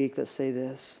this week that say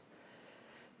this.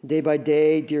 Day by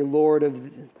day, dear Lord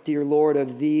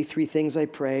of thee, three things I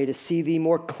pray: to see thee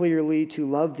more clearly, to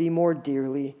love thee more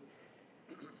dearly,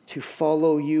 to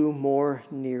follow you more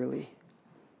nearly.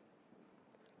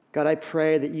 God, I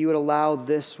pray that you would allow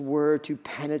this word to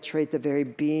penetrate the very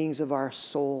beings of our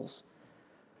souls.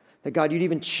 That God, you'd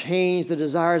even change the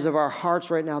desires of our hearts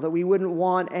right now, that we wouldn't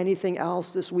want anything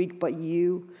else this week but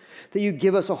you. That you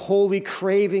give us a holy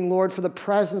craving, Lord, for the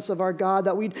presence of our God,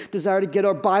 that we'd desire to get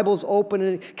our Bibles open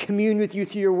and commune with you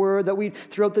through your word, that we'd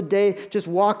throughout the day just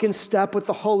walk in step with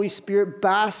the Holy Spirit,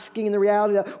 basking in the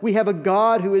reality that we have a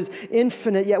God who is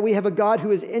infinite, yet we have a God who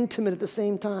is intimate at the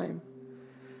same time.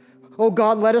 Oh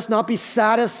God, let us not be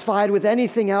satisfied with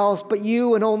anything else but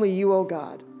you and only you, oh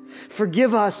God.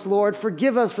 Forgive us, Lord.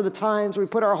 Forgive us for the times we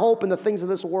put our hope in the things of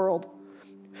this world.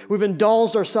 We've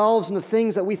indulged ourselves in the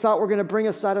things that we thought were going to bring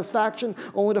us satisfaction,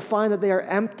 only to find that they are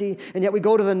empty, and yet we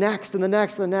go to the next and the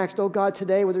next and the next. Oh God,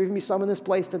 today, would there even be some in this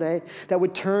place today that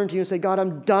would turn to you and say, God,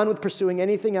 I'm done with pursuing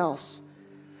anything else.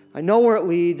 I know where it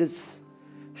leads. It's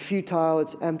futile,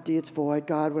 it's empty, it's void.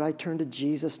 God, would I turn to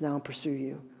Jesus now and pursue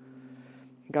you?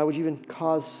 God, would you even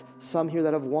cause some here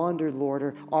that have wandered, Lord,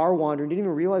 or are wandering, didn't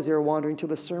even realize they were wandering till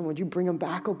this sermon. Would you bring them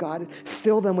back, oh God, and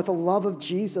fill them with the love of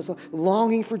Jesus, a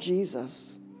longing for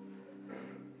Jesus?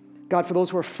 God, for those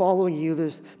who are following you,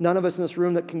 there's none of us in this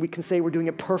room that we can say we're doing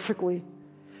it perfectly.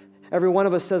 Every one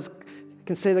of us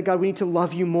can say that, God, we need to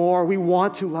love you more. We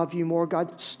want to love you more.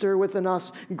 God, stir within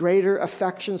us greater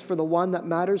affections for the one that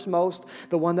matters most,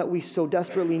 the one that we so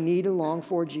desperately need and long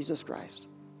for, Jesus Christ.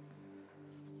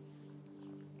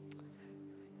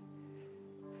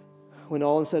 When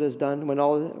all is said is done, when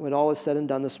all is said and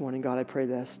done this morning, God, I pray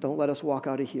this. Don't let us walk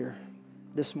out of here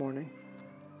this morning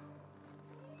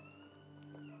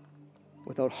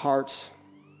without hearts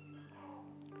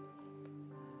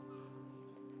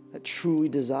that truly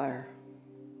desire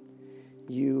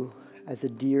you as a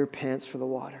deer pants for the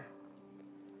water.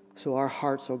 So our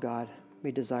hearts, oh God,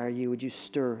 may desire you. Would you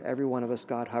stir every one of us,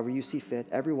 God, however you see fit,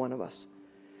 every one of us,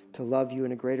 to love you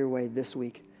in a greater way this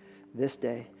week, this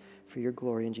day, for your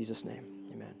glory in Jesus' name.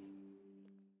 Amen.